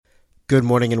Good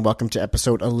morning and welcome to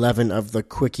episode 11 of the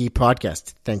Quickie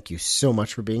Podcast. Thank you so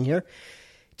much for being here.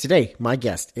 Today, my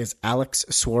guest is Alex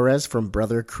Suarez from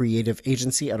Brother Creative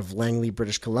Agency out of Langley,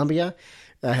 British Columbia.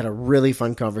 I had a really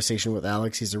fun conversation with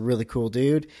Alex. He's a really cool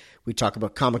dude. We talk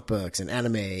about comic books and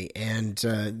anime and,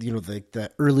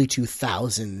 the early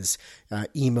 2000s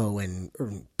emo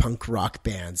and punk rock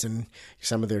bands and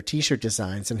some of their t-shirt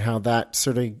designs and how that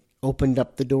sort of opened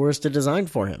up the doors to design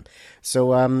for him.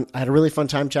 So I had a really fun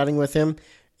time chatting with him,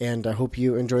 and I hope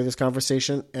you enjoy this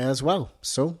conversation as well.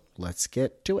 So let's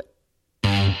get to it.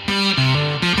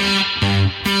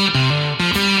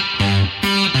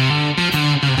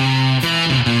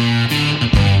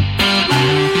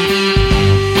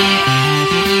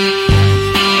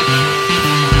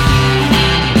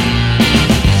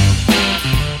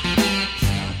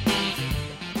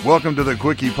 Welcome to the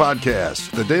Quickie Podcast,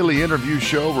 the daily interview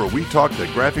show where we talk to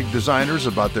graphic designers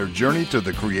about their journey to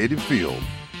the creative field.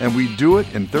 And we do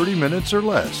it in 30 minutes or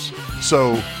less.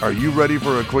 So, are you ready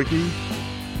for a Quickie?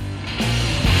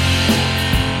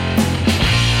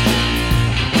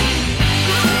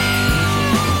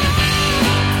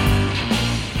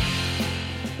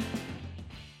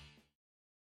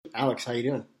 Alex, how you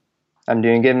doing? I'm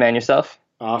doing good, man. Yourself?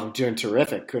 Oh, I'm doing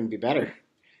terrific. Couldn't be better.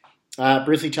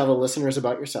 Briefly tell the listeners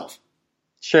about yourself.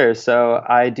 Sure. So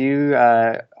I do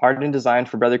art and design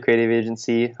for Brother Creative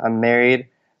Agency. I'm married.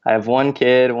 I have one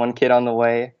kid on the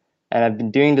way, and I've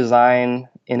been doing design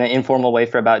in an informal way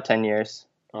for about 10 years.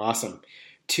 Awesome.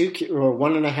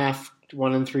 1.5,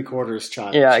 1 3/4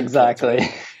 child. Yeah, exactly.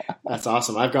 Kids, right? That's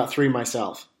awesome. I've got 3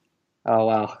 myself. Oh,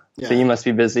 wow. Yeah. So you must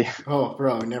be busy. Oh,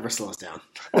 bro, it never slows down.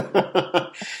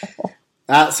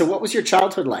 So what was your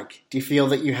childhood like? Do you feel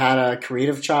that you had a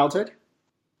creative childhood?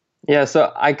 Yeah,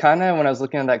 so I kind of, when I was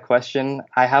looking at that question,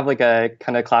 I have like a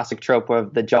kind of classic trope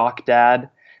of the jock dad,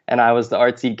 and I was the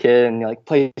artsy kid and like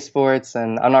play sports,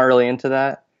 and I'm not really into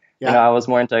that. Yeah. You know, I was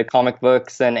more into comic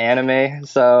books and anime,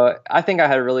 so I think I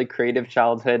had a really creative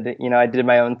childhood. You know, I did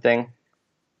my own thing.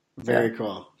 Very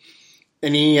cool.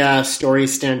 Any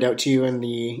stories stand out to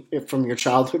you from your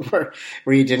childhood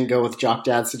where you didn't go with jock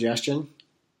dad's suggestion?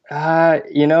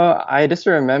 I just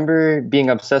remember being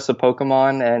obsessed with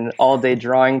Pokemon and all day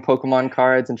drawing Pokemon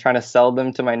cards and trying to sell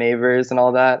them to my neighbors and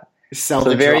all that. Sell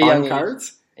the very young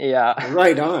cards? Yeah.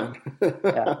 Right on.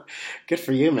 Yeah. Good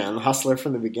for you, man. The hustler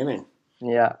from the beginning.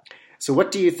 Yeah. So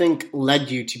what do you think led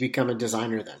you to become a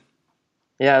designer then?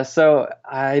 Yeah, so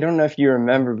I don't know if you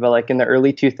remember, but like in the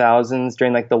early 2000s,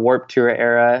 during like the Warped Tour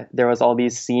era, there was all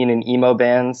these scene and emo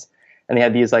bands, and they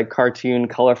had these like cartoon,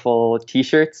 colorful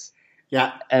t-shirts.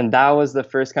 Yeah. And that was the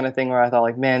first kind of thing where I thought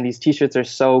like, man, these t-shirts are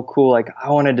so cool. Like I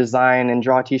want to design and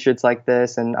draw t-shirts like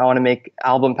this, and I want to make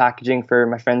album packaging for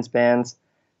my friends' bands.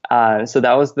 So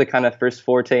that was the kind of first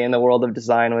forte in the world of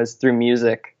design, was through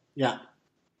music. Yeah.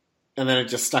 And then it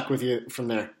just stuck with you from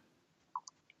there.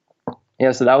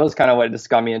 Yeah, so that was kind of what just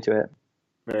got me into it.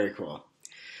 Very cool.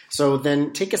 So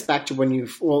then take us back to when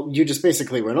you just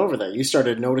basically went over that. You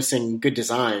started noticing good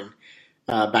design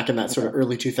back in that sort of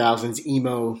early 2000s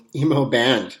emo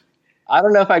band. I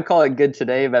don't know if I'd call it good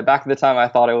today, but back at the time I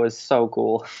thought it was so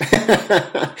cool.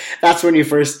 That's when you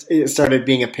first started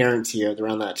being apparent to you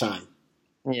around that time.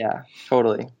 Yeah,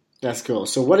 totally. That's cool.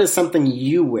 So what is something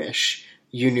you wish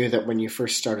you knew that when you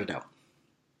first started out?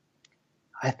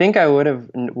 I think I would have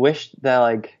wished that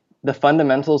like the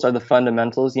fundamentals are the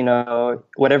fundamentals, you know,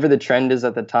 whatever the trend is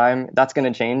at the time, that's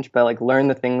going to change. But like learn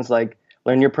the things like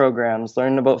learn your programs,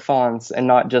 learn about fonts, and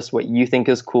not just what you think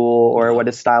is cool or what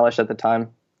is stylish at the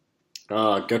time.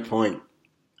 Oh, good point.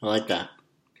 I like that.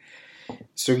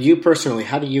 So you personally,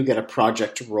 how do you get a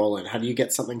project rolling? How do you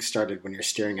get something started when you're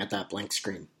staring at that blank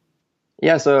screen?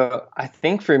 Yeah, so I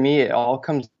think for me, it all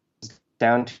comes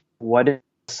down to what is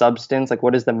substance, like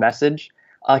what is the message.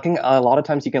 I think a lot of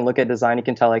times you can look at design, you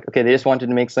can tell like, okay, they just wanted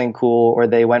to make something cool, or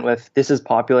they went with, this is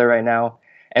popular right now.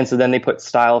 And so then they put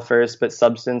style first, but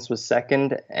substance was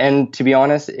second. And to be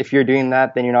honest, if you're doing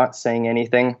that, then you're not saying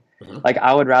anything. Mm-hmm. Like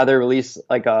I would rather release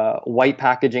like a white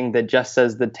packaging that just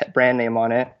says the brand name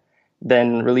on it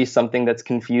than release something that's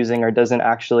confusing or doesn't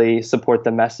actually support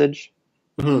the message.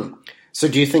 Mm-hmm. So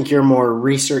do you think you're more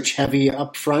research heavy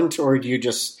up front, or do you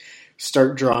just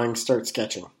start drawing, start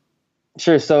sketching?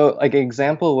 Sure. So like an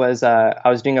example was I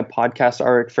was doing a podcast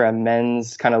art for a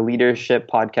men's kind of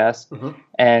leadership podcast. Mm-hmm.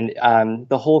 And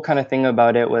the whole kind of thing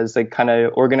about it was like kind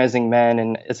of organizing men,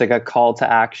 and it's like a call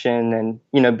to action and,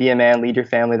 you know, be a man, lead your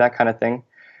family, that kind of thing.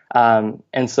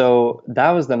 And so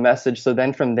that was the message. So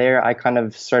then from there, I kind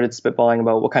of started spitballing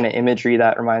about what kind of imagery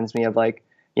that reminds me of, like,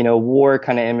 you know, war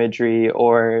kind of imagery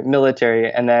or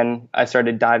military. And then I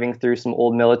started diving through some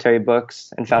old military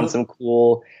books and found some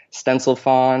cool stencil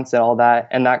fonts and all that.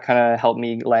 And that kind of helped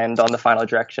me land on the final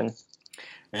direction.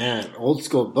 Man, old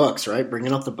school books, right?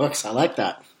 Bringing up the books. I like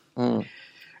that. Mm.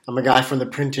 I'm a guy from the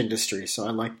print industry, so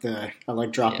I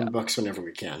like dropping books whenever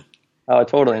we can. Oh,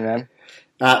 totally, man.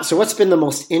 So what's been the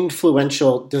most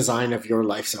influential design of your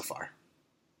life so far?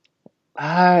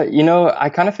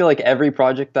 I kind of feel like every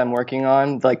project I'm working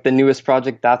on, like the newest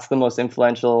project, that's the most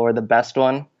influential or the best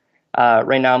one.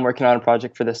 Right now I'm working on a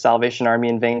project for the Salvation Army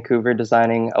in Vancouver,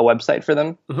 designing a website for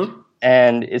them. Mm-hmm.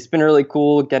 And it's been really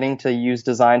cool getting to use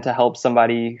design to help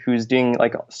somebody who's doing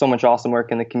like so much awesome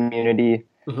work in the community.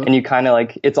 Mm-hmm. And you kind of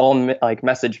like, it's all like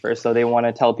message first. So they want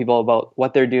to tell people about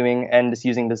what they're doing and just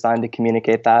using design to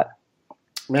communicate that.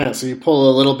 Man, so you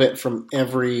pull a little bit from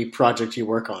every project you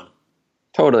work on.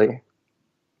 Totally.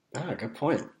 Good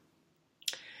point.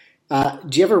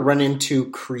 Do you ever run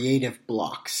into creative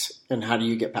blocks, and how do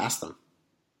you get past them?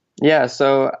 Yeah,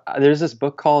 so there's this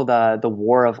book called The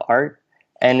War of Art,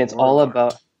 and it's all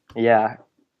about,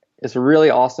 it's a really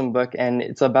awesome book, and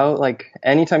it's about like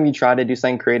anytime you try to do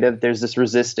something creative, there's this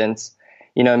resistance.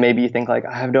 Maybe you think like,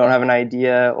 I don't have an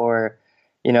idea, or,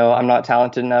 I'm not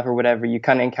talented enough or whatever. You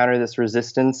kind of encounter this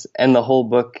resistance, and the whole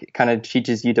book kind of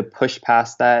teaches you to push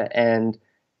past that, and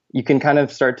you can kind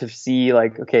of start to see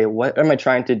like, okay, what am I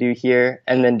trying to do here?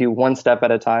 And then do one step at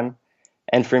a time.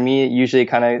 And for me, it usually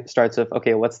kind of starts with,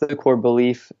 okay, what's the core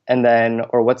belief? And then,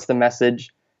 or what's the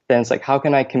message? Then it's like, how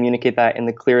can I communicate that in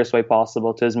the clearest way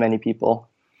possible to as many people?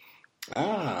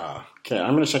 Okay.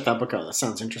 I'm going to check that book out. That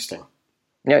sounds interesting.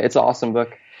 Yeah, it's an awesome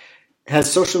book. Has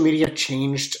social media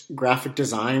changed graphic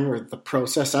design or the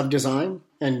process of design?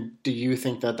 And do you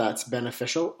think that that's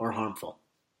beneficial or harmful?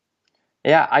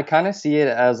 Yeah, I kind of see it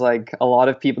as like a lot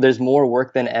of people, there's more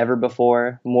work than ever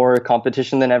before, more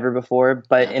competition than ever before.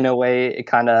 But in a way,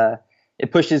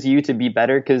 it pushes you to be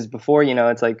better, because before,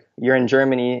 it's like you're in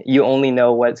Germany, you only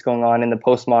know what's going on in the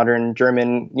postmodern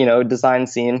German, design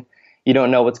scene. You don't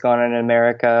know what's going on in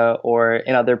America or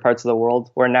in other parts of the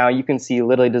world, where now you can see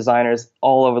literally designers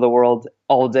all over the world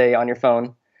all day on your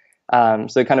phone.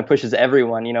 So it kind of pushes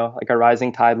everyone, like a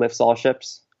rising tide lifts all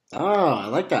ships. Oh, I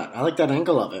like that. I like that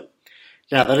angle of it.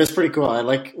 Yeah, that is pretty cool. I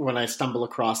like when I stumble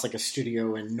across like a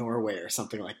studio in Norway or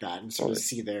something like that and sort of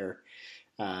see their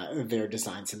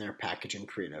designs and their packaging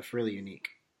creative. Really unique.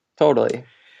 Totally.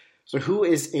 So who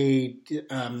is a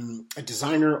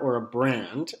designer or a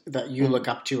brand that you look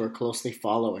up to or closely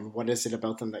follow, and what is it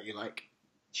about them that you like?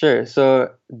 Sure.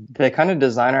 So the kind of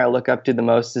designer I look up to the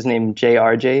most is named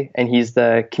JRJ, and he's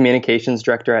the communications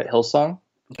director at Hillsong.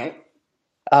 Okay.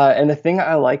 And the thing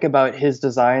I like about his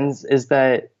designs is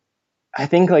that I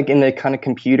think like in the kind of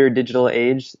computer digital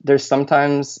age, there's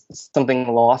sometimes something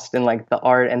lost in like the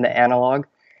art and the analog.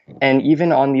 And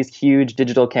even on these huge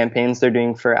digital campaigns they're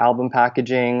doing for album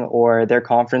packaging or their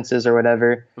conferences or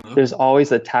whatever, there's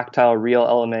always a tactile, real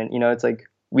element. It's like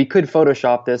we could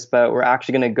Photoshop this, but we're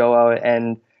actually going to go out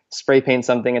and spray paint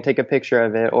something and take a picture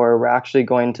of it, or we're actually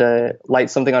going to light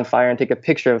something on fire and take a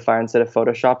picture of fire instead of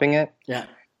Photoshopping it. Yeah.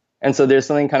 And so there's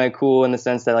something kind of cool in the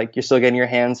sense that like you're still getting your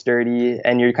hands dirty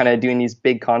and you're kind of doing these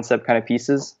big concept kind of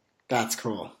pieces. That's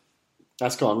cool. I'm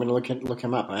going to look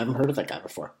him up. I haven't heard of that guy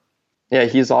before. Yeah,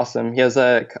 he's awesome. He has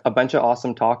a bunch of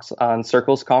awesome talks on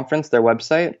Circles Conference, their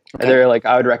website. Okay. And they're like,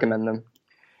 I would recommend them.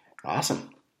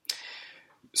 Awesome.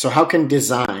 So how can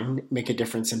design make a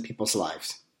difference in people's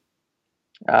lives?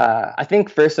 I think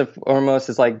first and foremost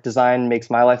is like design makes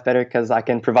my life better because I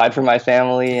can provide for my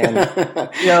family and,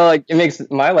 like it makes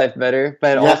my life better.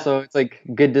 But also it's like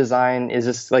good design is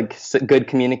just like good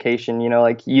communication.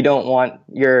 Like you don't want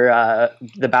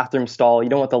the bathroom stall. You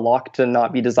don't want the lock to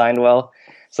not be designed well.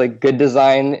 It's like good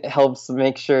design helps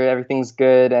make sure everything's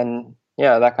good and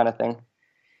that kind of thing.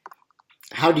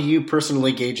 How do you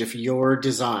personally gauge if your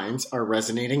designs are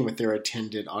resonating with their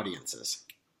intended audiences?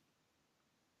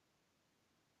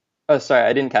 Oh, sorry,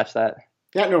 I didn't catch that.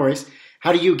 Yeah, no worries.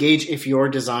 How do you gauge if your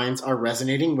designs are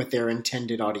resonating with their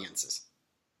intended audiences?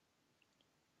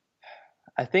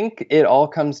 I think it all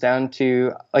comes down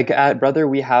to, like at Brother,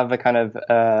 we have a kind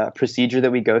of procedure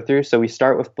that we go through. So we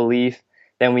start with belief,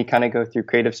 then we kind of go through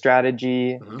creative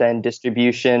strategy, then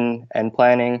distribution and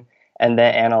planning, and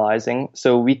then analyzing.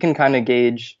 So we can kind of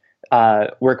gauge,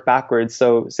 work backwards.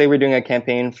 So say we're doing a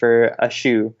campaign for a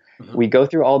shoe. We go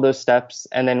through all those steps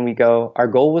and then we go, our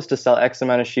goal was to sell X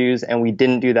amount of shoes and we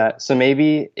didn't do that. So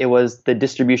maybe it was the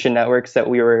distribution networks that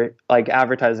we were like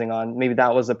advertising on. Maybe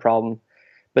that was a problem.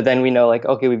 But then we know like,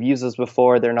 okay, we've used those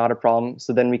before. They're not a problem.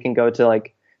 So then we can go to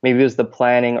like, maybe it was the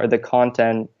planning or the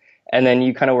content. And then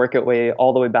you kind of work it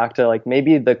all the way back to like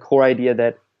maybe the core idea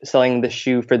that selling the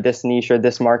shoe for this niche or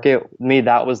this market, maybe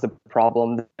that was the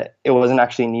problem, that it wasn't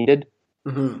actually needed.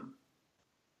 Mm-hmm.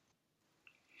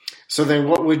 So then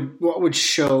what would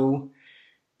show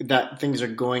that things are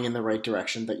going in the right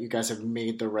direction, that you guys have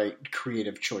made the right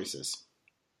creative choices?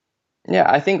 Yeah,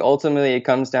 I think ultimately it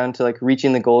comes down to like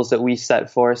reaching the goals that we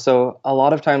set for. So a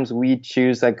lot of times we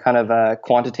choose like kind of a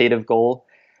quantitative goal.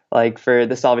 Like for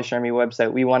the Salvation Army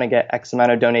website, we want to get X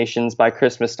amount of donations by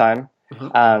Christmas time.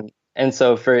 Uh-huh. And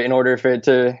so in order for it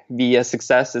to be a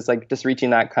success, it's like just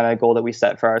reaching that kind of goal that we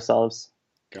set for ourselves.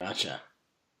 Gotcha.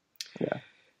 Yeah.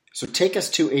 So take us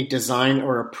to a design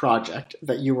or a project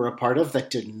that you were a part of that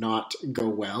did not go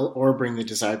well or bring the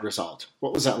desired result.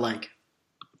 What was that like?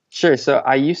 Sure. So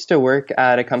I used to work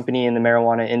at a company in the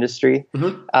marijuana industry,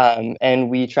 and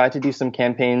we tried to do some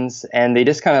campaigns, and they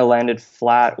just kind of landed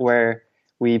flat where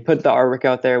we put the artwork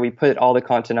out there, we put all the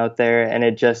content out there, and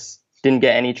it just didn't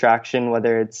get any traction,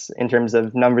 whether it's in terms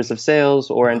of numbers of sales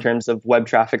or in terms of web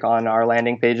traffic on our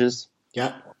landing pages.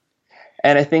 Yeah.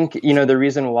 And I think, the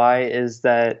reason why is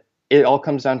that it all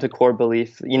comes down to core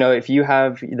belief. If you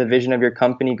have the vision of your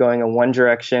company going in one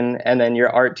direction and then your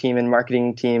art team and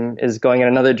marketing team is going in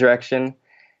another direction,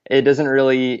 it doesn't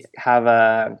really have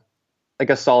a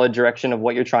solid direction of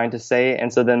what you're trying to say.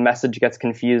 And so the message gets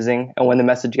confusing. And when the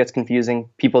message gets confusing,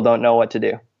 people don't know what to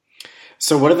do.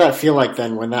 So what did that feel like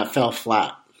then when that fell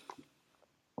flat?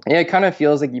 Yeah, it kind of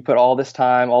feels like you put all this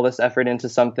time, all this effort into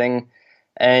something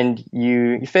and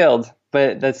you failed.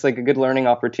 But that's like a good learning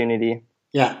opportunity.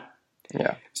 Yeah.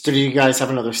 Yeah. So do you guys have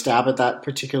another stab at that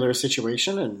particular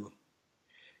situation?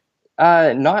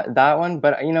 And not that one,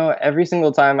 but every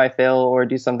single time I fail or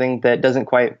do something that doesn't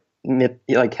quite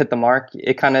hit the mark,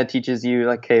 it kind of teaches you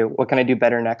like, hey, what can I do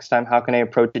better next time? How can I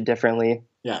approach it differently?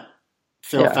 Yeah.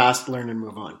 Fail fast, learn, and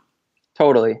move on.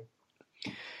 Totally.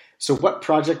 So what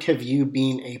project have you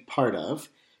been a part of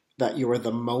that you are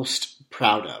the most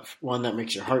proud of? One that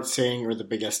makes your heart sing, or the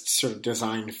biggest sort of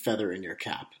design feather in your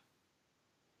cap?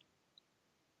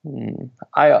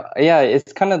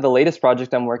 It's kind of the latest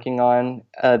project I'm working on,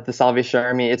 the Salvation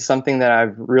Army. It's something that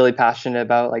I'm really passionate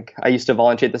about. Like I used to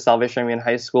volunteer at the Salvation Army in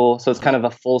high school, so it's kind of a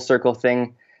full circle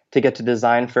thing to get to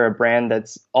design for a brand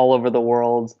that's all over the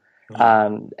world.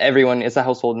 Everyone, it's a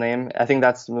household name. I think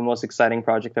that's the most exciting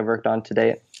project I've worked on to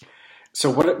date. So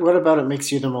what about it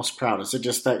makes you the most proud? Is it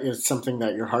just that it's something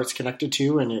that your heart's connected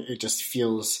to and it just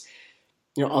feels,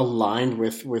 aligned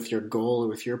with your goal,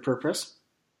 with your purpose?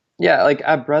 Yeah, like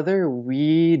at Brother,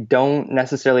 we don't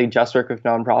necessarily just work with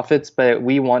nonprofits, but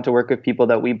we want to work with people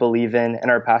that we believe in and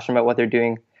are passionate about what they're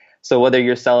doing. So whether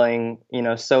you're selling,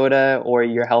 soda or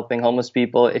you're helping homeless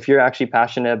people, if you're actually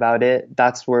passionate about it,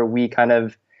 that's where we kind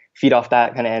of feed off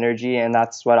that kind of energy. And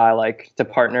that's what I like, to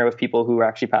partner with people who are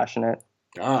actually passionate.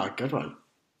 Ah, good one.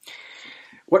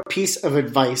 What piece of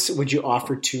advice would you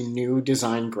offer to new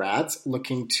design grads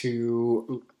looking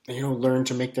to, learn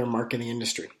to make their mark in the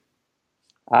industry?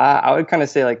 I would kind of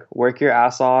say like work your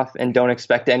ass off and don't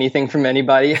expect anything from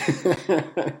anybody.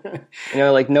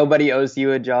 Like nobody owes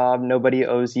you a job, nobody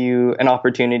owes you an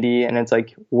opportunity, and it's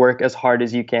like work as hard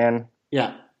as you can.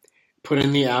 Yeah, put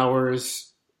in the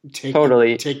hours, take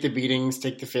the beatings,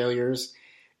 take the failures,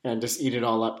 and just eat it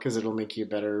all up because it'll make you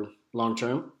better long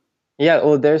term. Yeah,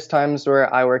 well, there's times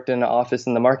where I worked in an office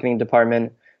in the marketing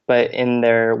department, but in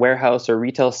their warehouse or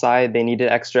retail side, they needed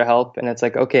extra help. And it's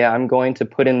like, okay, I'm going to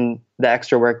put in the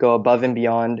extra work, go above and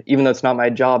beyond, even though it's not my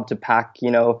job to pack,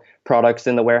 products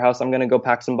in the warehouse. I'm going to go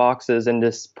pack some boxes and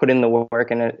just put in the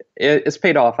work. And it's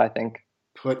paid off, I think.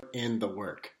 Put in the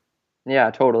work.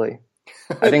 Yeah, totally.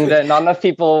 I think that not enough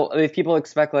people, if people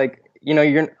expect like,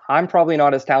 I'm probably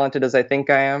not as talented as I think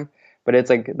I am, but it's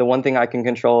like the one thing I can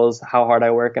control is how hard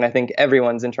I work. And I think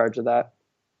everyone's in charge of that.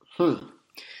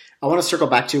 I want to circle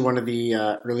back to one of the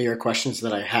earlier questions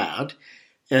that I had.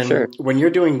 And Sure. When you're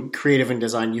doing creative and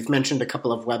design, you've mentioned a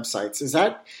couple of websites. Is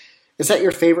that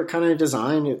your favorite kind of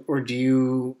design, or do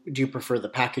you prefer the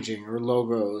packaging or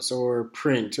logos or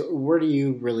print? Where do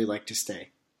you really like to stay?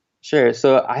 Sure.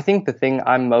 So I think the thing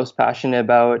I'm most passionate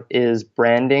about is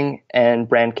branding and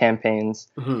brand campaigns.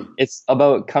 Mm-hmm. It's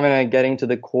about kind of getting to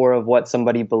the core of what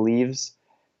somebody believes.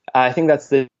 I think that's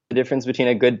the difference between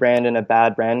a good brand and a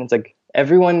bad brand. It's like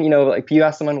everyone, like if you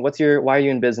ask someone, why are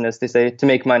you in business? They say to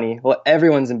make money. Well,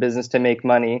 everyone's in business to make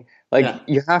money.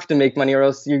 You have to make money or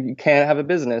else you can't have a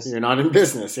business. You're not in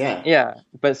business. Yeah. Yeah.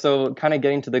 But so kind of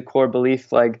getting to the core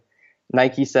belief, like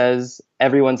Nike says,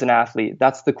 everyone's an athlete.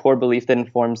 That's the core belief that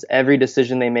informs every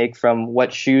decision they make, from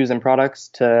what shoes and products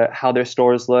to how their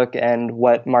stores look and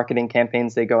what marketing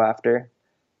campaigns they go after.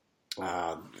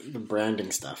 The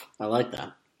branding stuff. I like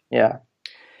that. Yeah.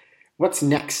 What's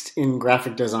next in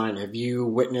graphic design? Have you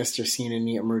witnessed or seen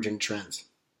any emerging trends?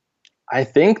 I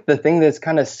think the thing that's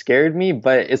kind of scared me,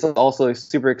 but it's also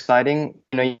super exciting,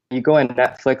 you go on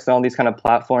Netflix and all these kind of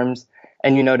platforms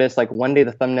and you notice like one day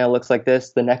the thumbnail looks like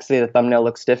this, the next day the thumbnail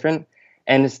looks different.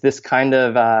 And it's this kind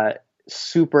of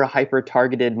super hyper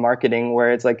targeted marketing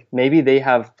where it's like maybe they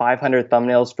have 500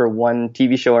 thumbnails for one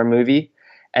TV show or movie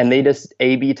and they just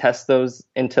A/B test those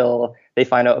until they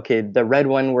find out, okay, the red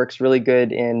one works really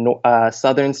good in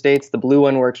southern states, the blue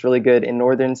one works really good in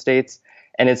northern states.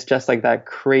 And it's just like that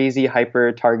crazy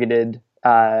hyper targeted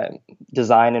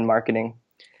design and marketing.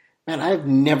 Man, I've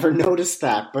never noticed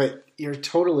that, but you're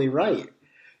totally right.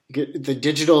 The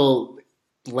digital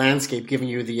landscape giving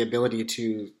you the ability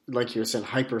to, like you said,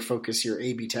 hyper focus your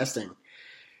A/B testing.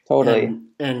 Totally.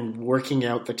 And working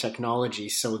out the technology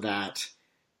so that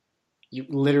you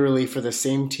literally, for the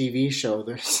same TV show,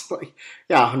 there's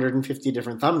 150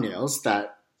 different thumbnails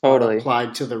that are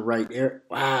applied to the right area.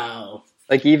 Wow.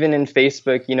 Like even in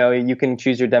Facebook, you can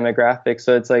choose your demographic.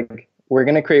 So it's like, we're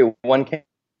going to create one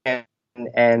campaign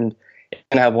and it's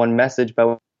going to have one message,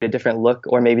 but a different look,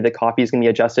 or maybe the copy is going to be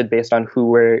adjusted based on who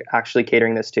we're actually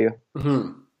catering this to.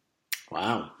 Mm-hmm.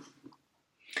 Wow.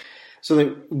 So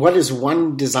then what is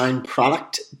one design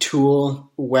product,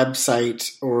 tool,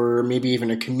 website, or maybe even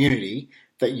a community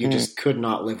that you just could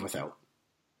not live without?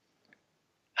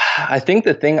 I think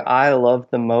the thing I love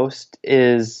the most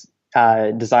is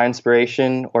Design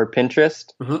Inspiration or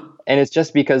Pinterest. Mm-hmm. And it's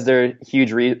just because they're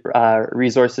huge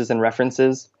resources and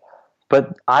references.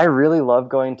 But I really love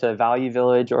going to Value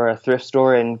Village or a thrift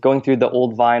store and going through the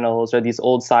old vinyls or these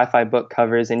old sci-fi book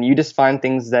covers, and you just find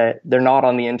things that they're not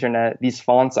on the internet. These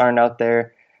fonts aren't out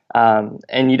there.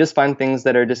 And you just find things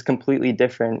that are just completely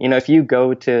different. If you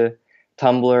go to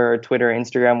Tumblr or Twitter or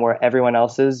Instagram where everyone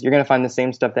else is, you're going to find the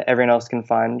same stuff that everyone else can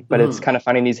find, but it's kind of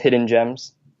finding these hidden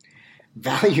gems.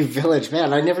 Value Village,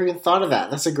 man, I never even thought of that.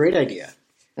 That's a great idea.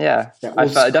 Yeah, I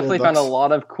definitely found a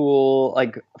lot of cool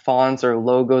like fonts or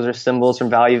logos or symbols from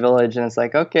Value Village, and it's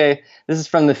like, okay, this is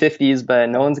from the 50s, but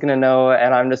no one's gonna know,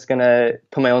 and I'm just gonna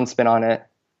put my own spin on it.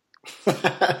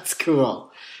 That's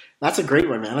cool. That's a great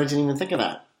one, man. I didn't even think of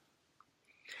that.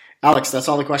 Alex, that's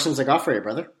all the questions I got for you,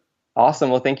 brother.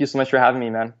 Awesome. Well, thank you so much for having me,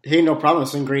 man. Hey, no problem.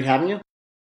 It's been great having you.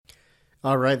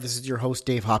 All right, this is your host,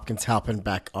 Dave Hopkins, hopping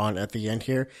back on at the end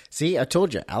here. See, I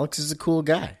told you, Alex is a cool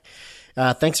guy.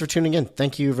 Thanks for tuning in.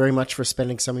 Thank you very much for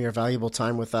spending some of your valuable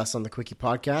time with us on the Quickie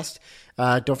Podcast.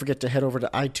 Don't forget to head over to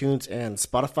iTunes and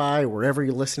Spotify, wherever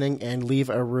you're listening, and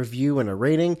leave a review and a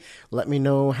rating. Let me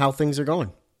know how things are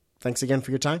going. Thanks again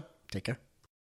for your time. Take care.